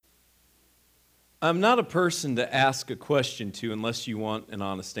I'm not a person to ask a question to unless you want an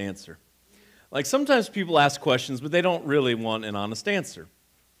honest answer. Like sometimes people ask questions, but they don't really want an honest answer.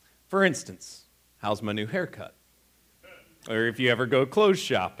 For instance, how's my new haircut? Or if you ever go clothes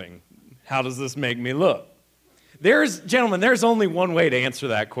shopping, how does this make me look? Gentlemen, there's only one way to answer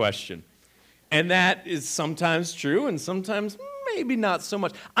that question. And that is sometimes true and sometimes maybe not so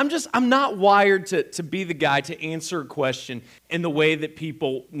much. I'm not wired to be the guy to answer a question in the way that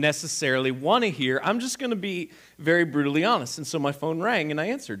people necessarily want to hear. I'm just going to be very brutally honest. And so my phone rang and I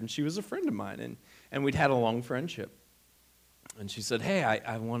answered, and she was a friend of mine, and we'd had a long friendship. And she said, hey,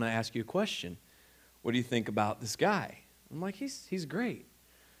 I want to ask you a question. What do you think about this guy? I'm like, he's great.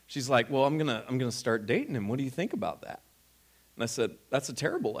 She's like, well, I'm gonna start dating him. What do you think about that? And I said, that's a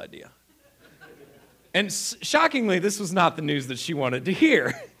terrible idea. And shockingly, this was not the news that she wanted to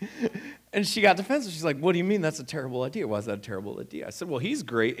hear. And she got defensive. She's like, what do you mean that's a terrible idea? Why is that a terrible idea? I said, well, he's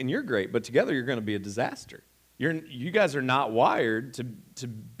great and you're great, but together you're going to be a disaster. You guys are not wired to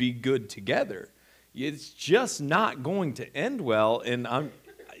be good together. It's just not going to end well, and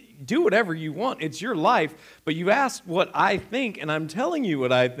do whatever you want. It's your life, but you asked what I think, and I'm telling you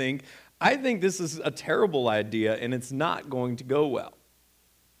what I think. I think this is a terrible idea, and it's not going to go well.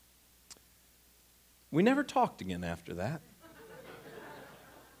 We never talked again after that.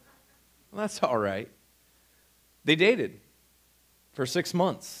 Well, that's all right. They dated for 6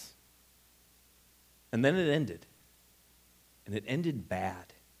 months. And then it ended. And it ended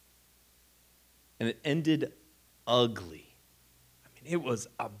bad. And it ended ugly. I mean, it was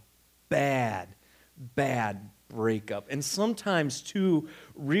a bad breakup. And sometimes two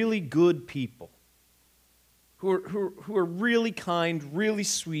really good people who are really kind, really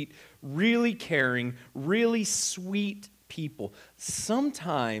sweet, really caring, really sweet people.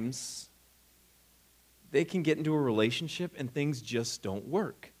 Sometimes they can get into a relationship and things just don't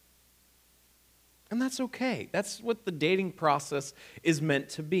work. And that's okay. That's what the dating process is meant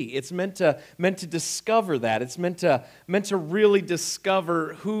to be. It's meant to discover that. It's meant to really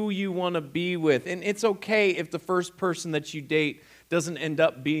discover who you want to be with. And it's okay if the first person that you date doesn't end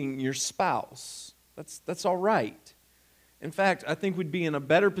up being your spouse. That's all right. In fact, I think we'd be in a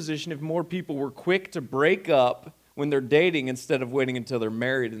better position if more people were quick to break up when they're dating instead of waiting until they're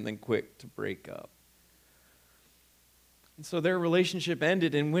married and then quick to break up. And so their relationship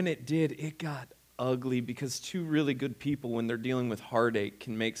ended, and when it did, it got ugly because two really good people, when they're dealing with heartache,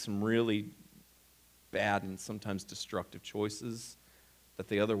 can make some really bad and sometimes destructive choices that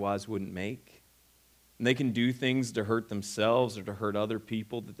they otherwise wouldn't make. And they can do things to hurt themselves or to hurt other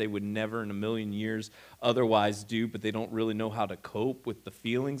people that they would never in a million years otherwise do, but they don't really know how to cope with the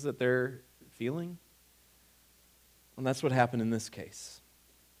feelings that they're feeling. And that's what happened in this case.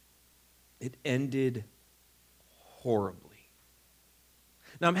 It ended horribly.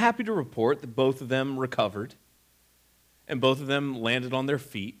 Now, I'm happy to report that both of them recovered, and both of them landed on their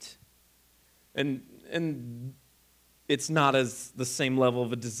feet, and it's not as the same level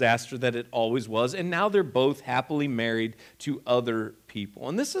of a disaster that it always was, and now they're both happily married to other people.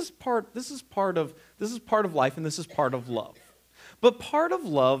 And this is part of life, and this is part of love. But part of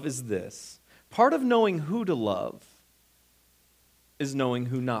love is this: part of knowing who to love is knowing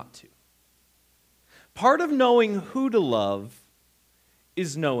who not to. Part of knowing who to love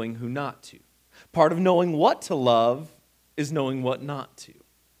is knowing who not to. Part of knowing what to love is knowing what not to.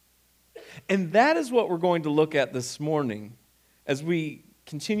 And that is what we're going to look at this morning as we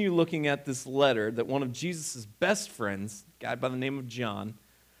continue looking at this letter that one of Jesus' best friends, a guy by the name of John,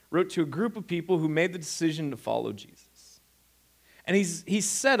 wrote to a group of people who made the decision to follow Jesus. And he's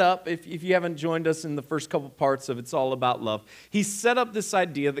set up, if you haven't joined us in the first couple parts of It's All About Love, he's set up this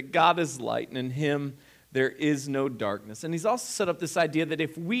idea that God is light and in him there is no darkness. And he's also set up this idea that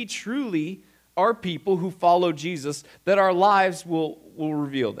if we truly are people who follow Jesus, that our lives will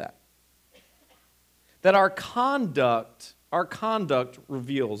reveal that. That our conduct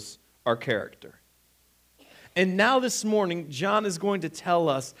reveals our character. And now this morning, John is going to tell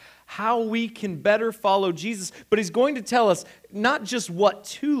us how we can better follow Jesus, but he's going to tell us not just what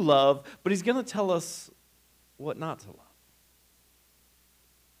to love, but he's going to tell us what not to love.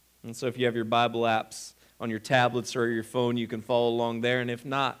 And so if you have your Bible apps on your tablets or your phone, you can follow along there, and if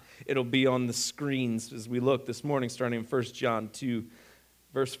not, it'll be on the screens as we look this morning, starting in 1 John 2,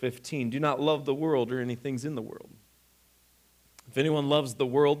 Verse 15, do not love the world or anything in the world. If anyone loves the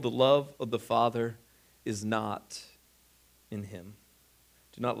world, the love of the Father is not in him.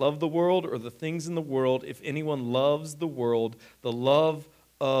 Do not love the world or the things in the world. If anyone loves the world, the love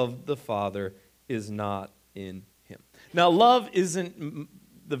of the Father is not in him. Now, love isn't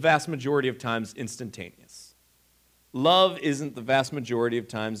the vast majority of times instantaneous. Love isn't the vast majority of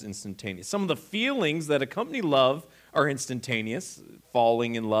times instantaneous. Some of the feelings that accompany love are instantaneous.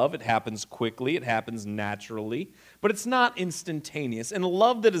 Falling in love, it happens quickly, it happens naturally, but it's not instantaneous. And a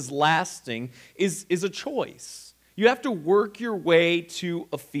love that is lasting is a choice. You have to work your way to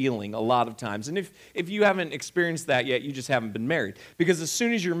a feeling a lot of times. And if you haven't experienced that yet, you just haven't been married. Because as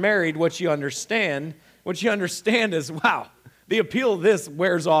soon as you're married, what you understand is, wow, the appeal of this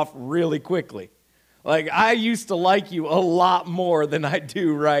wears off really quickly. Like, I used to like you a lot more than I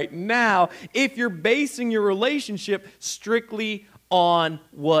do right now if you're basing your relationship strictly on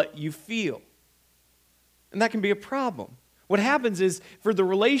what you feel. And that can be a problem. What happens is, for the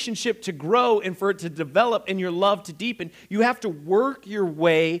relationship to grow and for it to develop and your love to deepen, you have to work your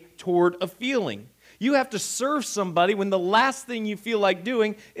way toward a feeling. You have to serve somebody when the last thing you feel like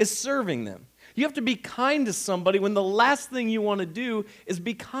doing is serving them. You have to be kind to somebody when the last thing you want to do is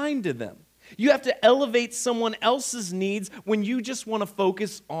be kind to them. You have to elevate someone else's needs when you just want to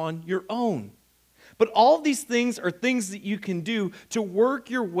focus on your own. But all these things are things that you can do to work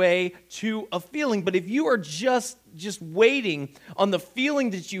your way to a feeling. But if you are just waiting on the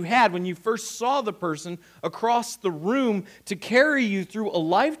feeling that you had when you first saw the person across the room to carry you through a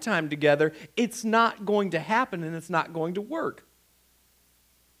lifetime together, it's not going to happen and it's not going to work.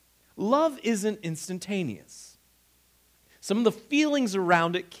 Love isn't instantaneous. Some of the feelings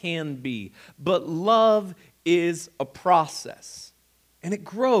around it can be, but love is a process, and it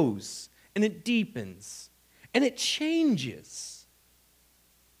grows, and it deepens, and it changes.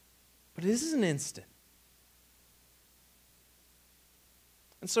 But it isn't instant.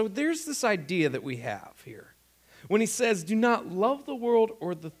 And so there's this idea that we have here when he says, do not love the world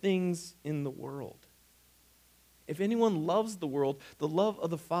or the things in the world. If anyone loves the world, the love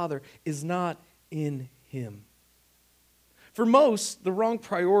of the Father is not in him. For most, the wrong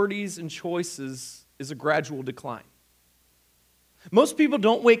priorities and choices is a gradual decline. Most people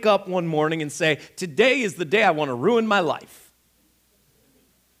don't wake up one morning and say, today is the day I want to ruin my life.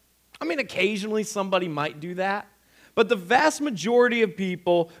 I mean, occasionally somebody might do that, but the vast majority of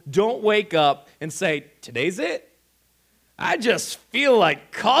people don't wake up and say, today's it. I just feel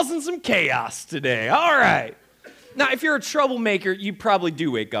like causing some chaos today. All right. Now, if you're a troublemaker, you probably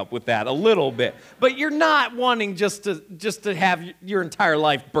do wake up with that a little bit. But you're not wanting just to have your entire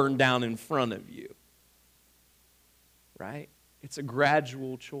life burned down in front of you. Right? It's a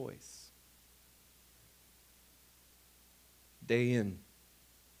gradual choice. Day in,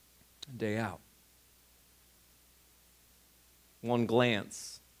 day out. One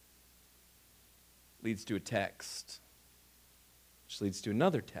glance leads to a text, which leads to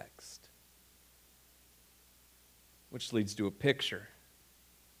another text, which leads to a picture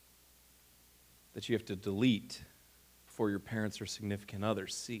that you have to delete before your parents or significant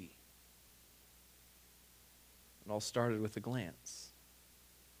others see. It all started with a glance.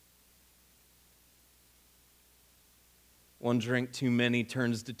 One drink too many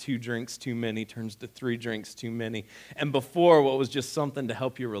turns to 2 drinks too many, turns to 3 drinks too many. And before, what was just something to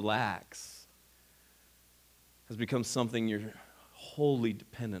help you relax has become something you're wholly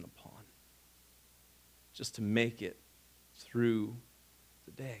dependent upon just to make it through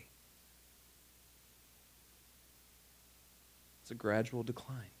the day. It's a gradual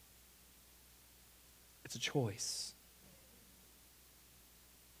decline. It's a choice.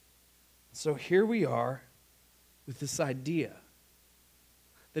 So here we are with this idea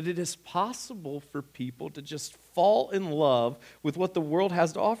that it is possible for people to just fall in love with what the world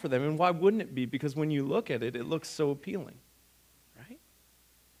has to offer them. And why wouldn't it be? Because when you look at it, it looks so appealing, right?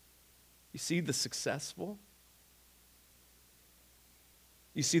 You see the successful.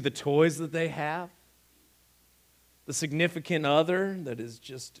 You see the toys that they have. The significant other that is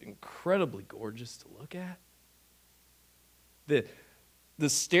just incredibly gorgeous to look at. The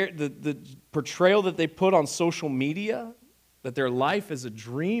portrayal that they put on social media, that their life is a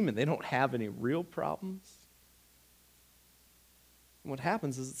dream and they don't have any real problems. And what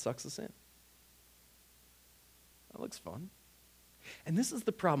happens is it sucks us in. That looks fun. And this is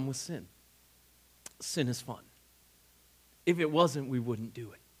the problem with sin. Sin is fun. If it wasn't, we wouldn't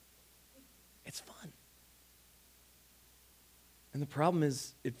do it. It's fun. And the problem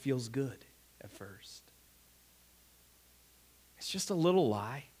is, it feels good at first. It's just a little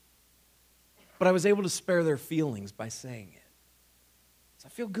lie. But I was able to spare their feelings by saying it. So I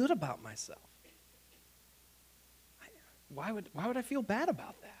feel good about myself. Why would I feel bad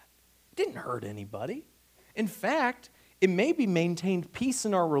about that? It didn't hurt anybody. In fact, it maybe maintained peace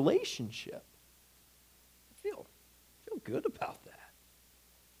in our relationship. I feel good about that.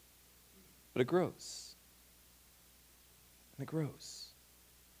 But it grows. And it grows.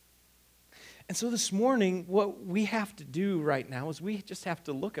 And so this morning, what we have to do right now is we just have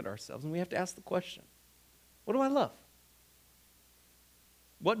to look at ourselves and we have to ask the question, what do I love?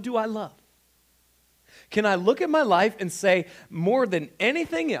 What do I love? Can I look at my life and say, more than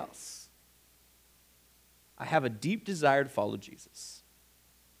anything else, I have a deep desire to follow Jesus,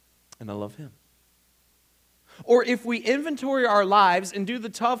 and I love him? Or if we inventory our lives and do the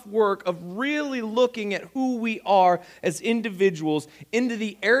tough work of really looking at who we are as individuals into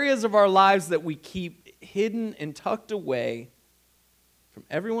the areas of our lives that we keep hidden and tucked away from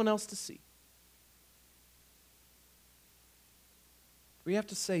everyone else to see, we have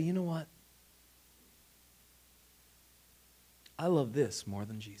to say, you know what? I love this more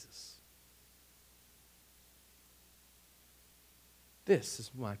than Jesus. This is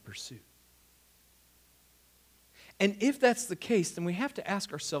my pursuit. And if that's the case, then we have to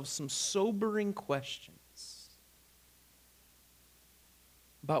ask ourselves some sobering questions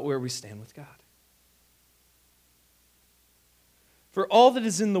about where we stand with God. For all that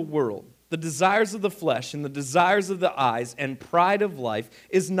is in the world, the desires of the flesh and the desires of the eyes and pride of life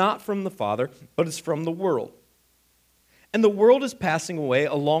is not from the Father, but is from the world. And the world is passing away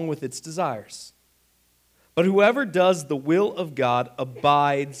along with its desires. But whoever does the will of God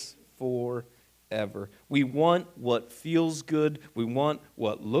abides forever. We want what feels good, we want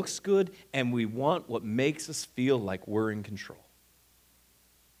what looks good, and we want what makes us feel like we're in control.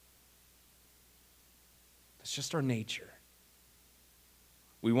 That's just our nature.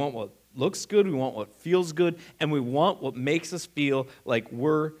 We want what looks good, we want what feels good, and we want what makes us feel like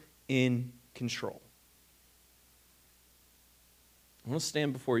we're in control. I want to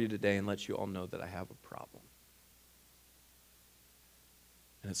stand before you today and let you all know that I have a problem.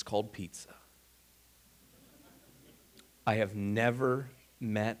 And it's called pizza. I have never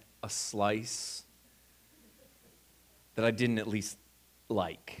met a slice that I didn't at least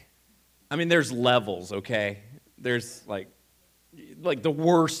like. I mean, there's levels, okay? There's like the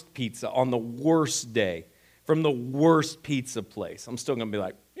worst pizza on the worst day from the worst pizza place. I'm still going to be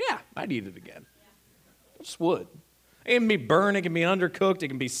like, yeah, I'd eat it again. I just would. It can be burned, it can be undercooked, it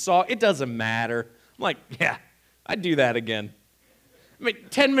can be soft. It doesn't matter. I'm like, yeah, I'd do that again. I mean,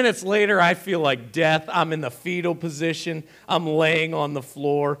 10 minutes later, I feel like death. I'm in the fetal position. I'm laying on the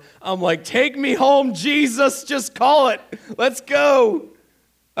floor. I'm like, take me home, Jesus. Just call it. Let's go.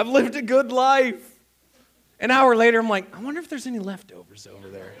 I've lived a good life. An hour later, I'm like, I wonder if there's any leftovers over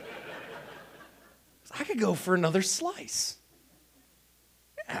there. I could go for another slice.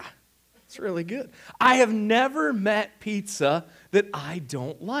 Yeah, it's really good. I have never met pizza that I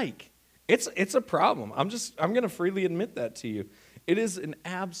don't like. It's a problem. I'm going to freely admit that to you. It is an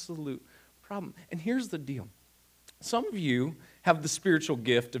absolute problem. And here's the deal. Some of you have the spiritual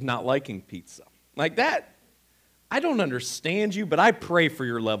gift of not liking pizza. Like that, I don't understand you, but I pray for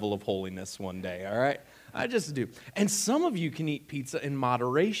your level of holiness one day, all right? I just do. And some of you can eat pizza in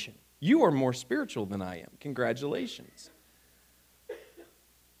moderation. You are more spiritual than I am. Congratulations.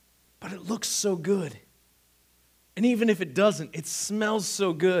 But it looks so good. And even if it doesn't, it smells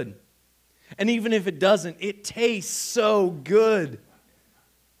so good. And even if it doesn't, it tastes so good.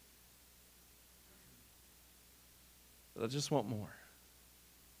 But I just want more.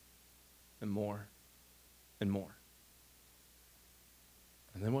 And more. And more.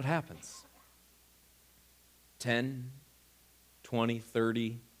 And then what happens? 10, 20,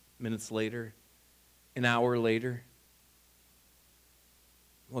 30 minutes later, an hour later,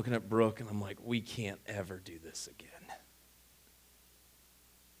 I'm looking at Brooke and I'm like, we can't ever do this again.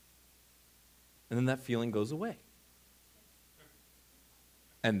 And then that feeling goes away.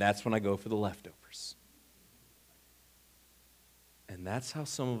 And that's when I go for the leftovers. And that's how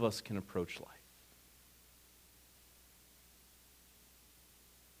some of us can approach life.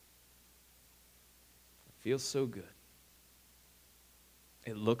 It feels so good.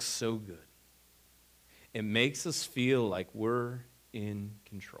 It looks so good. It makes us feel like we're in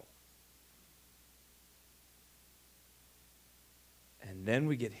control. And then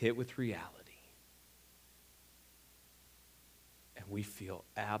we get hit with reality. And we feel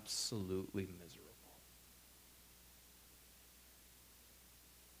absolutely miserable.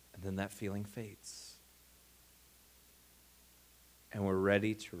 And then that feeling fades. And we're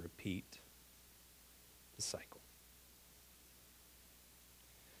ready to repeat the cycle.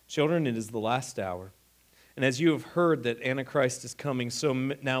 Children, it is the last hour. And as you have heard that Antichrist is coming, so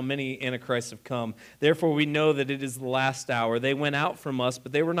now many Antichrists have come. Therefore we know that it is the last hour. They went out from us,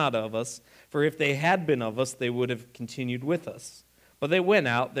 but they were not of us. For if they had been of us, they would have continued with us. But they went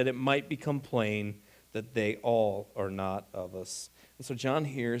out that it might become plain that they all are not of us. And so John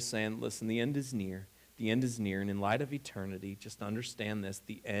here is saying, listen, the end is near. the end is near. And in light of eternity, just understand this,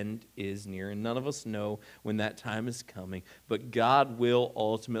 the end is near. And none of us know when that time is coming. But God will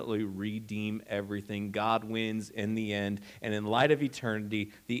ultimately redeem everything. God wins in the end. And in light of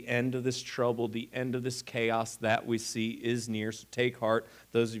eternity, the end of this trouble, the end of this chaos that we see is near. So take heart,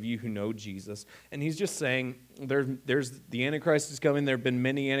 those of you who know Jesus. And he's just saying, there's the Antichrist is coming. There have been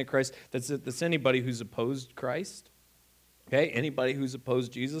many Antichrists. That's anybody who's opposed Christ. Okay, anybody who's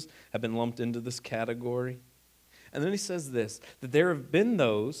opposed Jesus have been lumped into this category. And then he says this, that there have been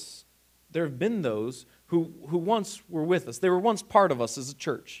those who once were with us. They were once part of us as a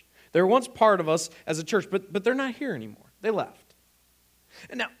church. They were once part of us as a church, but they're not here anymore. They left.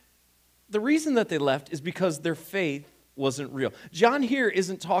 And now, the reason that they left is because their faith wasn't real. John here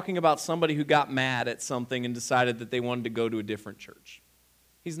isn't talking about somebody who got mad at something and decided that they wanted to go to a different church.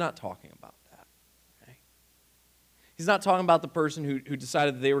 He's not talking about that. He's not talking about the person who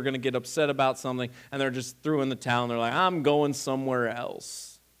decided that they were going to get upset about something and they're just threw in the towel and they're like, I'm going somewhere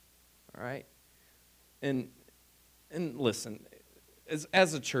else. All right? And listen,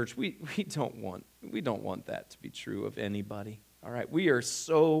 as a church, we don't want that to be true of anybody. All right? We are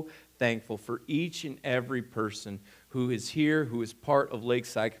so thankful for each and every person who is here, who is part of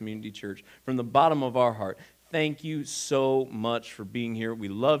Lakeside Community Church. From the bottom of our heart, thank you so much for being here. We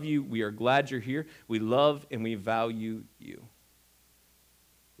love you. We are glad you're here. We love and we value you.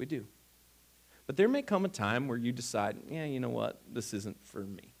 We do. But there may come a time where you decide, yeah, you know what? This isn't for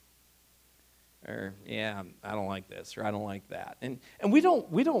me. Or, yeah, I don't like this, or I don't like that. And we don't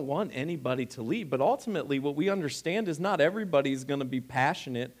want anybody to leave, but ultimately what we understand is not everybody is going to be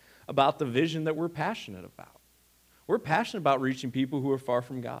passionate about the vision that we're passionate about. We're passionate about reaching people who are far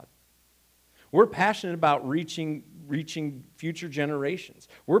from God. We're passionate about reaching future generations.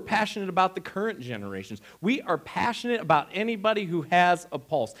 We're passionate about the current generations. We are passionate about anybody who has a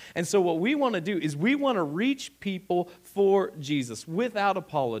pulse. And so what we want to do is we want to reach people for Jesus without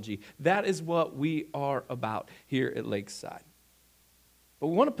apology. That is what we are about here at Lakeside. But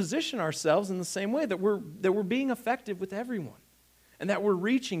we want to position ourselves in the same way that we're being effective with everyone and that we're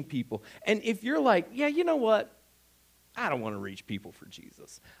reaching people. And if you're like, yeah, you know what? I don't want to reach people for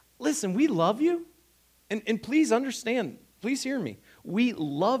Jesus. Listen, we love you, and please understand, please hear me. We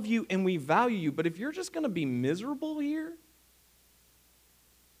love you and we value you, but if you're just going to be miserable here,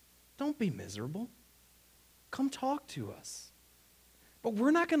 don't be miserable. Come talk to us. But we're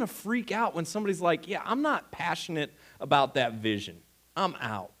not going to freak out when somebody's like, yeah, I'm not passionate about that vision. I'm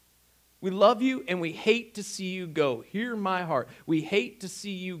out. We love you and we hate to see you go. Hear my heart. We hate to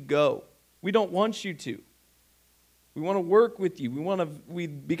see you go. We don't want you to. We want to work with you.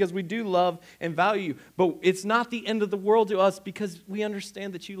 Because we do love and value you. But it's not the end of the world to us because we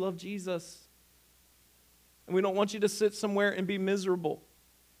understand that you love Jesus. And we don't want you to sit somewhere and be miserable.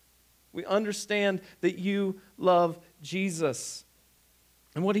 We understand that you love Jesus.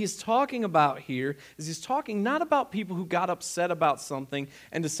 And what he's talking about here is he's talking not about people who got upset about something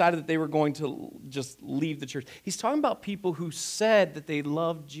and decided that they were going to just leave the church. He's talking about people who said that they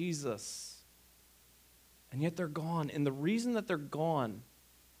loved Jesus. And yet they're gone. And the reason that they're gone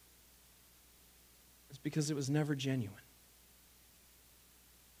is because it was never genuine.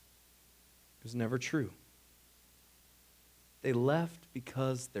 It was never true. They left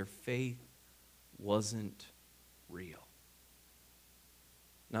because their faith wasn't real.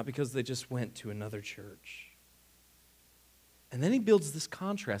 Not because they just went to another church. And then he builds this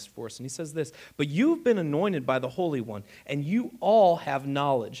contrast for us, and he says this, but you've been anointed by the Holy One, and you all have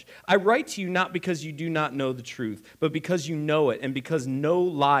knowledge. I write to you not because you do not know the truth, but because you know it, and because no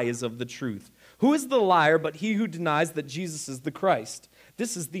lie is of the truth. Who is the liar but he who denies that Jesus is the Christ?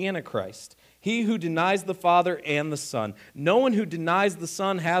 This is the Antichrist. He who denies the Father and the Son. No one who denies the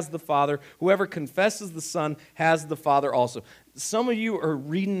Son has the Father. Whoever confesses the Son has the Father also. Some of you are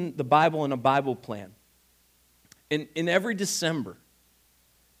reading the Bible in a Bible plan. In every December,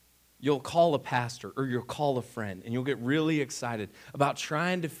 you'll call a pastor or you'll call a friend and you'll get really excited about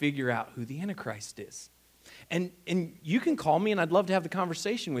trying to figure out who the Antichrist is. And you can call me and I'd love to have the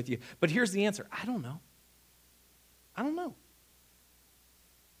conversation with you. But here's the answer. I don't know. I don't know.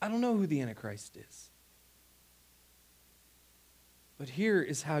 I don't know who the Antichrist is. But here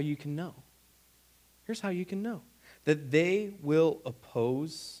is how you can know. Here's how you can know. That they will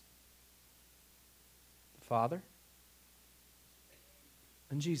oppose the Father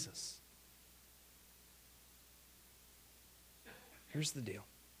and Jesus. Here's the deal.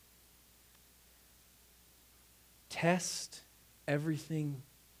 Test everything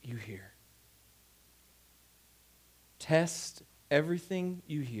you hear. Test everything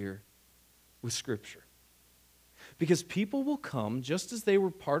you hear with Scripture. Because people will come, just as they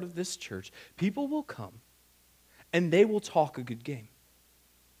were part of this church, people will come and they will talk a good game.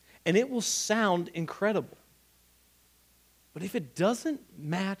 And it will sound incredible. But if it doesn't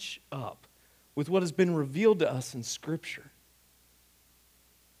match up with what has been revealed to us in Scripture,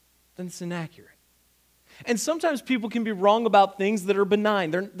 then it's inaccurate. And sometimes people can be wrong about things that are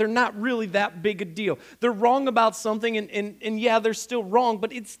benign. They're not really that big a deal. They're wrong about something, and yeah, they're still wrong,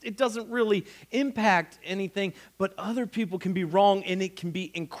 but it doesn't really impact anything. But other people can be wrong, and it can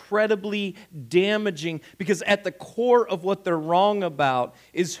be incredibly damaging, because at the core of what they're wrong about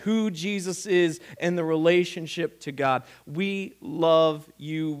is who Jesus is and the relationship to God. We love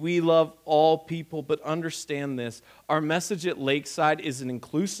you. We love all people, but understand this. Our message at Lakeside is an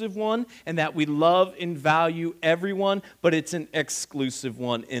inclusive one, and that we love and value everyone, but it's an exclusive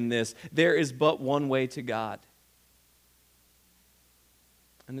one in this. There is but one way to God,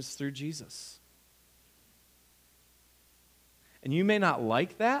 and it's through Jesus. And you may not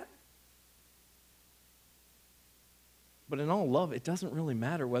like that, but in all love, it doesn't really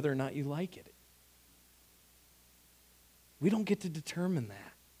matter whether or not you like it. We don't get to determine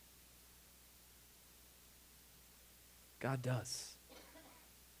that. God does.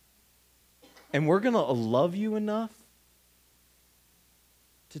 And we're going to love you enough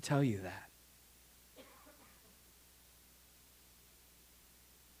to tell you that.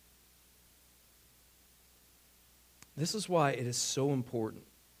 This is why it is so important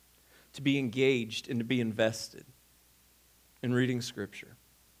to be engaged and to be invested in reading Scripture.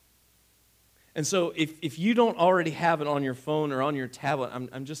 And so if you don't already have it on your phone or on your tablet,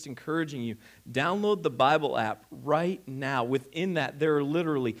 I'm just encouraging you, download the Bible app right now. Within that, there are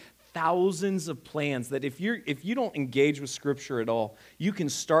literally thousands of plans that if you don't engage with Scripture at all, you can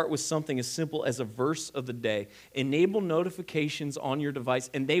start with something as simple as a verse of the day. Enable notifications on your device,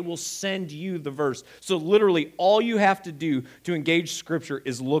 and they will send you the verse. So literally, all you have to do to engage Scripture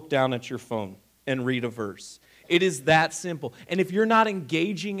is look down at your phone and read a verse. It is that simple. And if you're not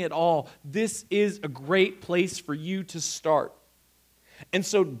engaging at all, this is a great place for you to start. And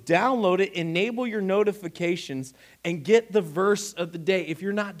so download it, enable your notifications, and get the verse of the day if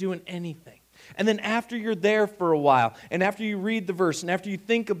you're not doing anything. And then after you're there for a while, and after you read the verse, and after you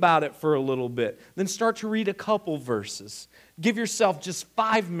think about it for a little bit, then start to read a couple verses. Give yourself just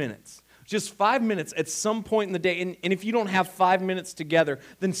 5 minutes. Just 5 minutes at some point in the day. And if you don't have 5 minutes together,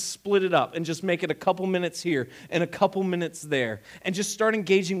 then split it up and just make it a couple minutes here and a couple minutes there. And just start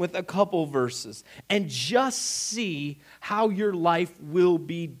engaging with a couple verses. And just see how your life will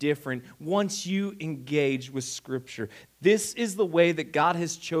be different once you engage with Scripture. This is the way that God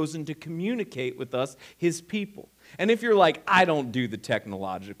has chosen to communicate with us, His people. And if you're like, I don't do the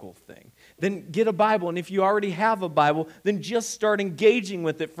technological thing, then get a Bible. And if you already have a Bible, then just start engaging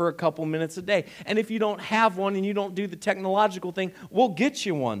with it for a couple minutes a day. And if you don't have one and you don't do the technological thing, we'll get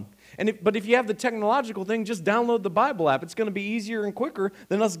you one. But if you have the technological thing, just download the Bible app. It's going to be easier and quicker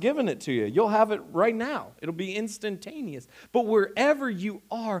than us giving it to you. You'll have it right now. It'll be instantaneous. But wherever you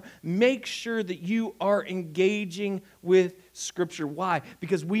are, make sure that you are engaging with Scripture. Why?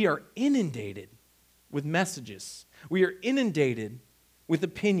 Because we are inundated with messages. We are inundated with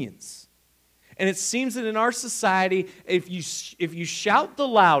opinions. And it seems that in our society, if you shout the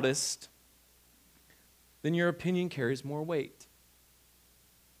loudest, then your opinion carries more weight.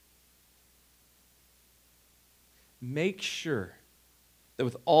 Make sure that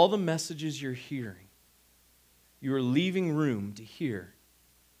with all the messages you're hearing, you are leaving room to hear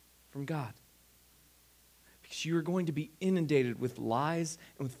from God. Because you are going to be inundated with lies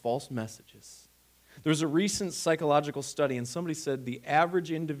and with false messages. There was a recent psychological study, and somebody said the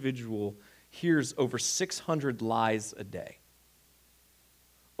average individual hears over 600 lies a day.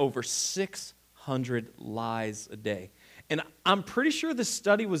 Over 600 lies a day. And I'm pretty sure this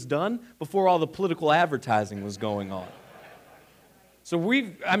study was done before all the political advertising was going on. So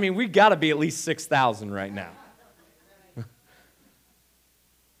we've got to be at least 6,000 right now.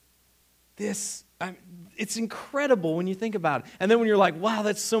 It's incredible when you think about it. And then when you're like, wow,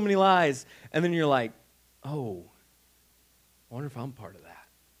 that's so many lies. And then you're like, oh, I wonder if I'm part of that.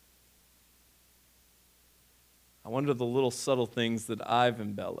 I wonder the little subtle things that I've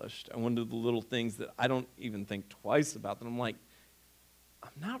embellished. I wonder the little things that I don't even think twice about. And I'm like,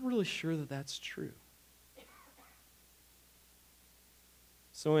 I'm not really sure that that's true.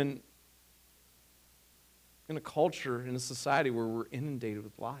 So in a culture, in a society where we're inundated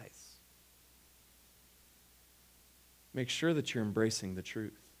with lies, make sure that you're embracing the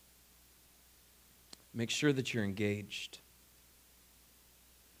truth. Make sure that you're engaged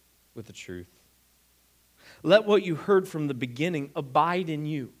with the truth. Let what you heard from the beginning abide in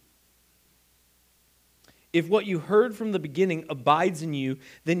you. If what you heard from the beginning abides in you,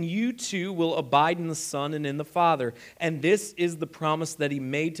 then you too will abide in the Son and in the Father. And this is the promise that he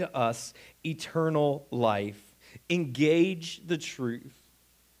made to us, eternal life. Engage the truth.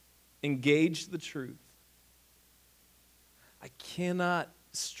 Engage the truth. I cannot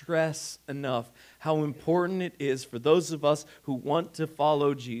stress enough how important it is for those of us who want to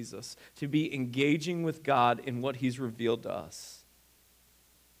follow Jesus to be engaging with God in what he's revealed to us.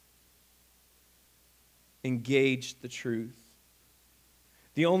 Engage the truth.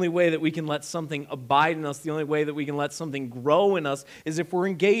 The only way that we can let something abide in us, the only way that we can let something grow in us is if we're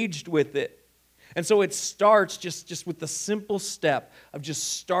engaged with it. And so it starts just with the simple step of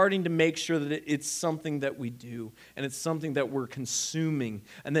just starting to make sure that it's something that we do and it's something that we're consuming.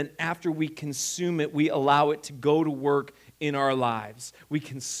 And then after we consume it, we allow it to go to work in our lives. We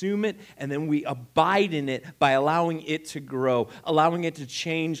consume it and then we abide in it by allowing it to grow, allowing it to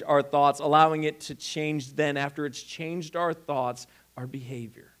change our thoughts, allowing it to change then, after it's changed our thoughts, our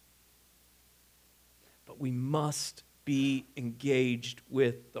behavior. But we must be engaged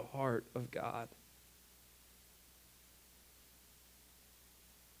with the heart of God.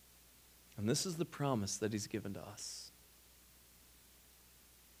 And this is the promise that he's given to us.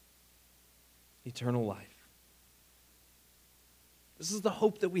 Eternal life. This is the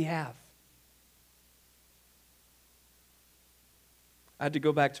hope that we have. I had to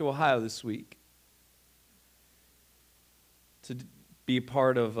go back to Ohio this week to be a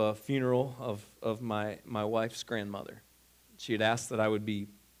part of a funeral of my wife's grandmother. She had asked that I would be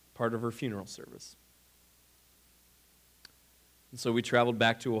part of her funeral service. And so we traveled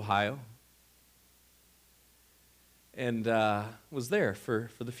back to Ohio and was there for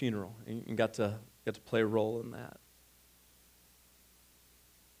the funeral and got to play a role in that.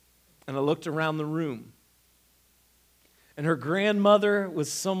 And I looked around the room, and her grandmother was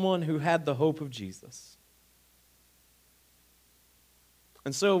someone who had the hope of Jesus.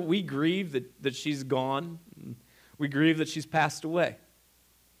 And so we grieve that she's gone. We grieve that she's passed away.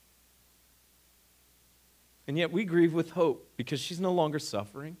 And yet we grieve with hope because she's no longer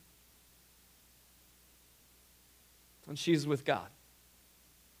suffering. And she's with God.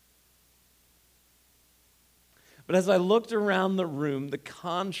 But as I looked around the room, the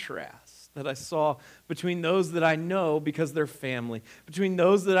contrast that I saw between those that I know because they're family, between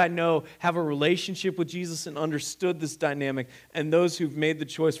those that I know have a relationship with Jesus and understood this dynamic, and those who've made the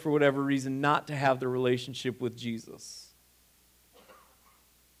choice for whatever reason not to have the relationship with Jesus.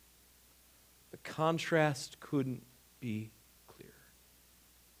 The contrast couldn't be clearer.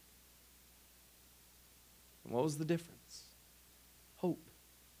 And what was the difference? Hope.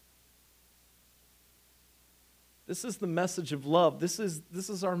 This is the message of love. This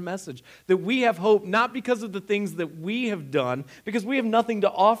is our message. That we have hope not because of the things that we have done, because we have nothing to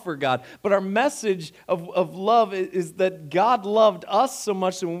offer God. But our message of love is that God loved us so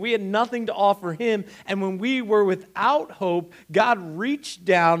much that when we had nothing to offer him, and when we were without hope, God reached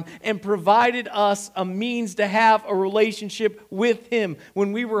down and provided us a means to have a relationship with him.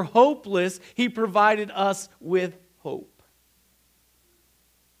 When we were hopeless, he provided us with hope.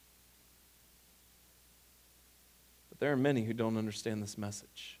 There are many who don't understand this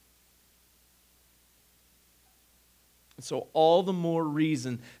message. And so all the more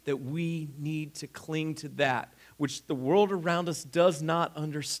reason that we need to cling to that which the world around us does not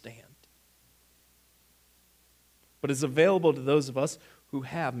understand, but is available to those of us who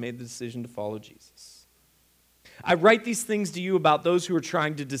have made the decision to follow Jesus. I write these things to you about those who are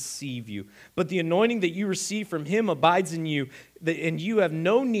trying to deceive you. But the anointing that you receive from him abides in you, and you have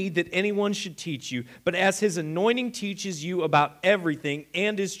no need that anyone should teach you. But as his anointing teaches you about everything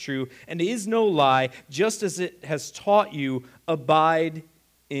and is true and is no lie, just as it has taught you, abide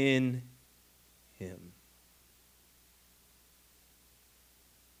in him.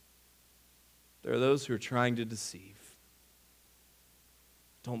 There are those who are trying to deceive.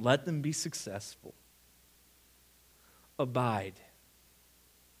 Don't let them be successful. Abide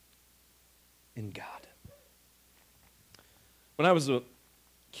in God. When I was a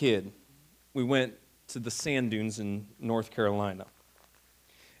kid, we went to the sand dunes in North Carolina.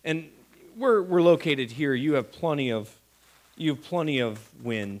 And we're located here. You have plenty of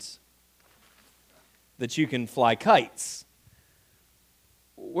wind that you can fly kites.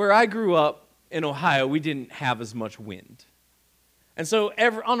 Where I grew up in Ohio, we didn't have as much wind. And so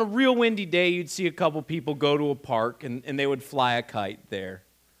on a real windy day, you'd see a couple people go to a park and they would fly a kite there.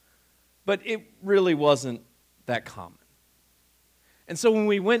 But it really wasn't that common. And so when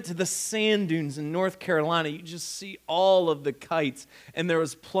we went to the sand dunes in North Carolina, you just see all of the kites, and there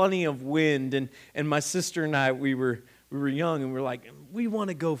was plenty of wind. And my sister and I, we were young, and we were like, we want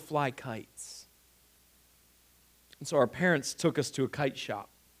to go fly kites. And so our parents took us to a kite shop,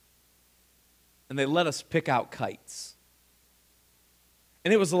 and they let us pick out kites.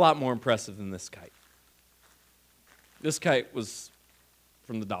 And it was a lot more impressive than this kite. This kite was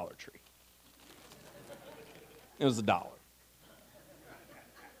from the Dollar Tree. It was $1.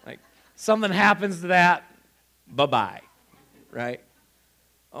 Like, something happens to that, bye-bye, right?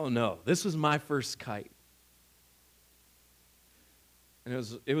 Oh no, this was my first kite. And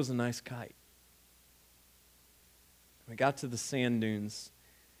it was a nice kite. We got to the sand dunes,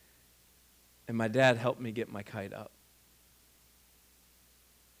 and my dad helped me get my kite up.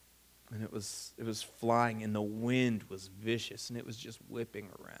 And it was flying, and the wind was vicious, and it was just whipping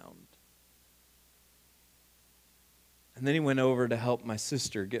around. And then he went over to help my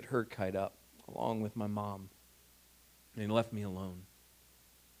sister get her kite up, along with my mom. And he left me alone.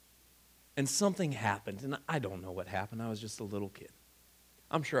 And something happened, and I don't know what happened. I was just a little kid.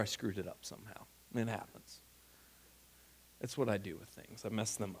 I'm sure I screwed it up somehow. It happens. That's what I do with things. I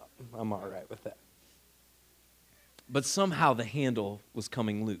mess them up. I'm all right with that. But somehow the handle was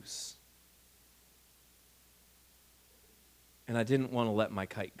coming loose. And I didn't want to let my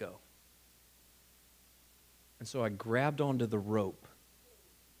kite go. And so I grabbed onto the rope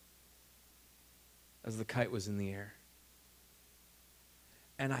as the kite was in the air.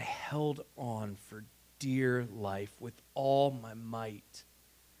 And I held on for dear life with all my might.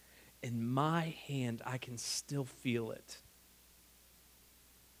 In my hand, I can still feel it.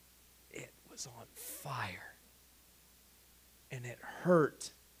 It was on fire. And it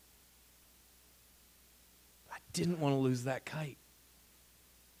hurt. I didn't want to lose that kite.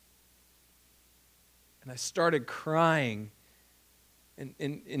 And I started crying. And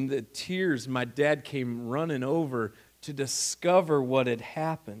in the tears, my dad came running over to discover what had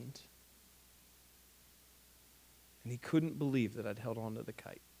happened. And he couldn't believe that I'd held on to the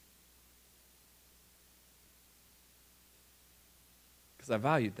kite. Because I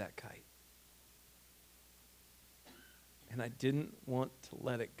valued that kite. And I didn't want to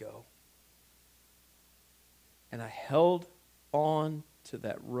let it go. And I held on to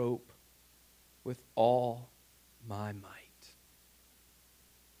that rope with all my might.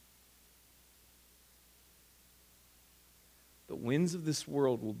 The winds of this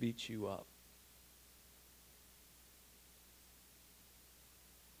world will beat you up.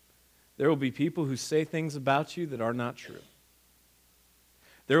 There will be people who say things about you that are not true.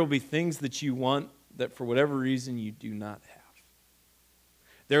 There will be things that you want that for whatever reason you do not have.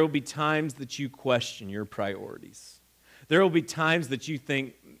 There will be times that you question your priorities. There will be times that you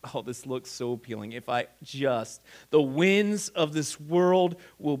think, oh, this looks so appealing. If I just, the winds of this world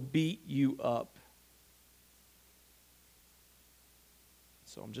will beat you up.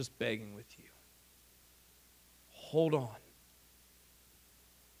 So I'm just begging with you. Hold on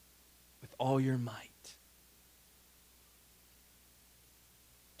with all your might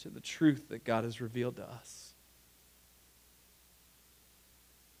to the truth that God has revealed to us,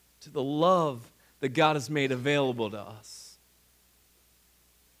 to the love that God has made available to us,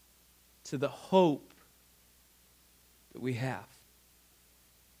 to the hope that we have.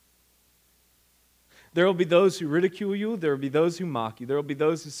 There will be those who ridicule you. There will be those who mock you. There will be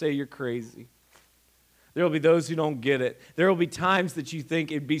those who say you're crazy. There will be those who don't get it. There will be times that you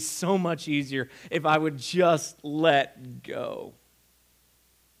think it'd be so much easier if I would just let go.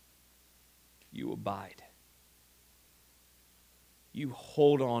 You abide. You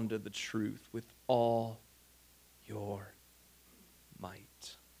hold on to the truth with all your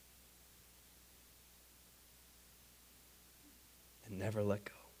might. And never let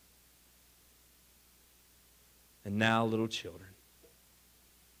go. And now, little children,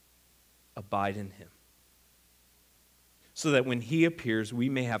 abide in him, so that when he appears, we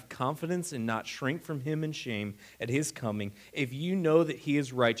may have confidence and not shrink from him in shame at his coming. If you know that he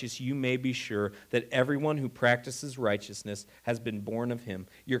is righteous, you may be sure that everyone who practices righteousness has been born of him.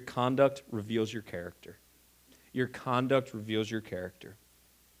 Your conduct reveals your character. Your conduct reveals your character.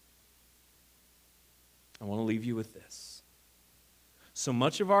 I want to leave you with this. So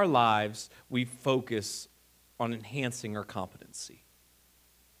much of our lives, we focus on enhancing our competency.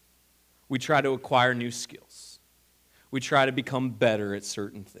 We try to acquire new skills. We try to become better at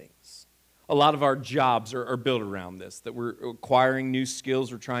certain things. A lot of our jobs are built around this, that we're acquiring new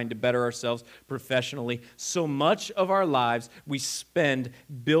skills, we're trying to better ourselves professionally. So much of our lives we spend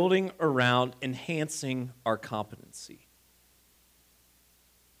building around enhancing our competency.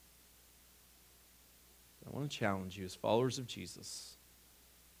 I want to challenge you as followers of Jesus.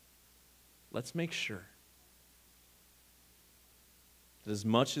 Let's make sure that as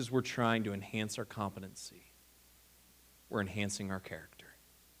much as we're trying to enhance our competency, we're enhancing our character.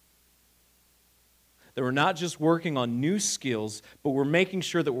 That we're not just working on new skills, but we're making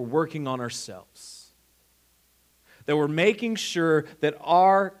sure that we're working on ourselves. That we're making sure that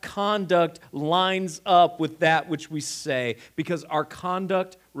our conduct lines up with that which we say, because our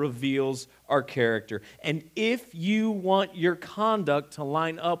conduct reveals our character. And if you want your conduct to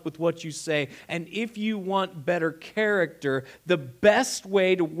line up with what you say, and if you want better character, the best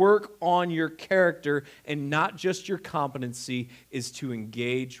way to work on your character and not just your competency is to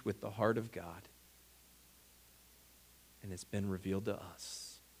engage with the heart of God. And it's been revealed to us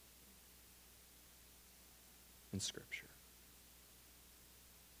in Scripture.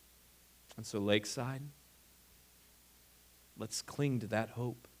 And so, Lakeside, let's cling to that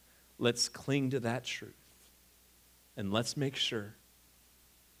hope. Let's cling to that truth. And let's make sure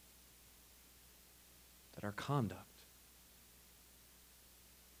that our conduct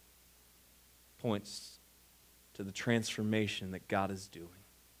points to the transformation that God is doing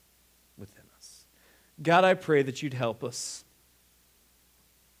within us. God, I pray that you'd help us.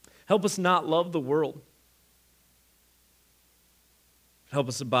 Help us not love the world. Help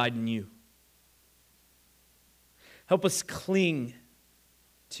us abide in you. Help us cling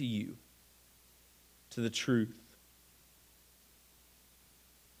to you, to the truth.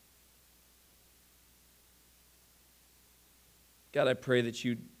 God, I pray that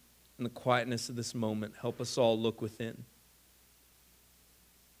you, in the quietness of this moment, help us all look within,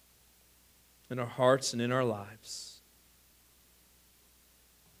 in our hearts and in our lives.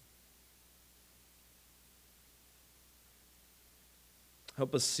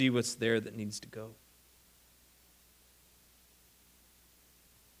 Help us see what's there that needs to go.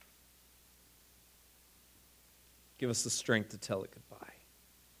 Give us the strength to tell it goodbye.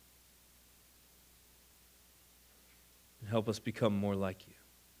 And help us become more like you.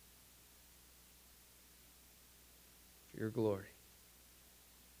 For your glory.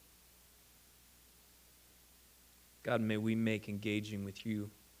 God, may we make engaging with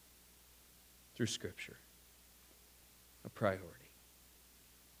you through Scripture a priority.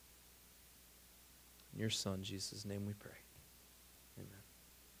 In your Son, Jesus' name we pray.